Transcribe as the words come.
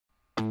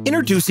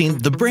Introducing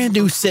the brand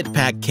new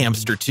SitPack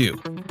Campster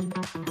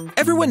 2.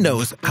 Everyone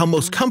knows how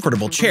most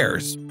comfortable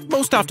chairs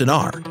most often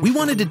are. We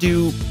wanted to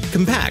do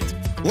compact,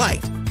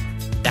 light,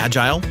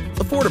 agile,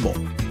 affordable,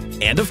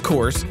 and of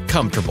course,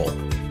 comfortable.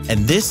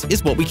 And this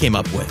is what we came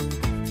up with.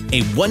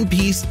 A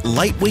one-piece,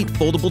 lightweight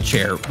foldable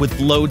chair with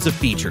loads of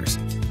features,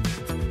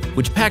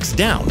 which packs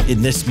down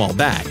in this small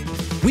bag.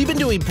 We've been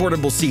doing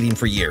portable seating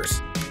for years,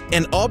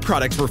 and all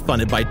products were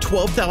funded by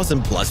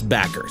 12,000 plus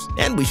backers,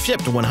 and we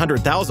shipped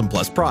 100,000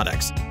 plus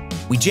products.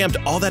 We jammed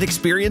all that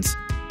experience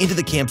into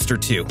the Campster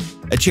 2,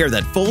 a chair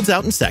that folds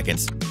out in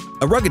seconds,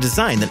 a rugged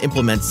design that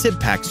implements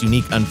SitPack's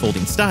unique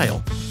unfolding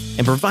style,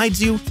 and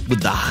provides you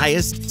with the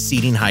highest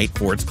seating height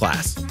for its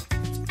class.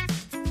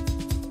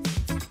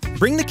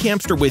 Bring the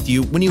Campster with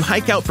you when you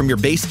hike out from your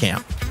base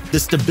camp. The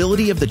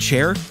stability of the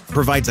chair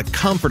provides a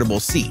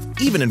comfortable seat,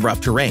 even in rough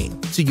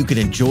terrain, so you can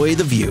enjoy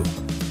the view.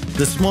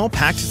 The small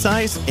packed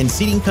size and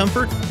seating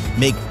comfort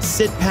make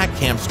SitPack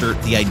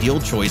Campster the ideal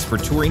choice for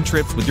touring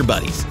trips with your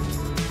buddies.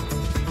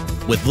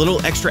 With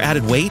little extra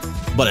added weight,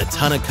 but a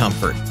ton of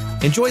comfort,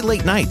 enjoy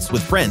late nights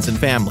with friends and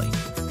family.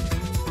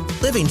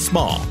 Living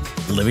small,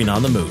 living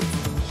on the move.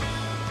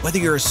 Whether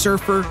you're a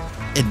surfer,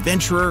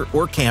 adventurer,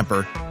 or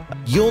camper,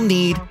 you'll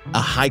need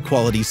a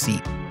high-quality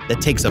seat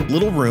that takes up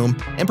little room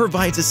and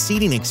provides a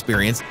seating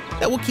experience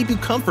that will keep you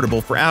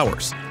comfortable for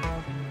hours.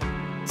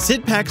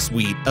 SitPack's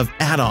suite of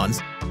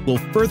add-ons will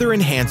further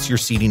enhance your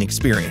seating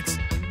experience.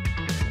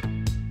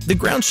 The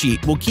ground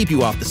sheet will keep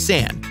you off the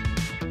sand,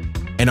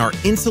 and our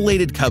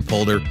insulated cup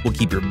holder will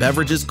keep your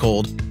beverages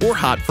cold or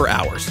hot for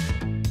hours.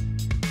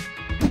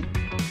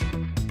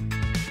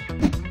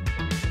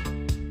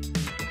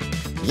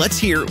 Let's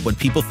hear what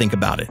people think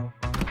about it.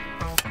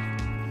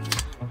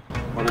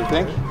 What do you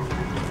think?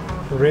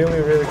 Really,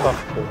 really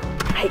comfortable.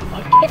 Ej,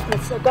 hold kæft, man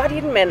sidder godt i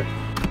den, mand.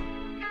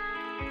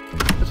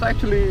 It's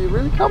actually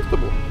really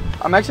comfortable.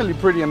 I'm actually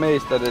pretty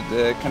amazed that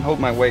it can hold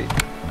my weight.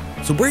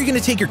 So where are you going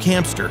to take your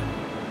Campster?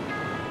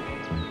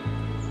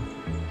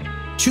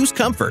 Choose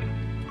comfort,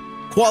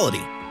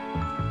 quality.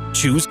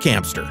 Choose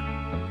Campster.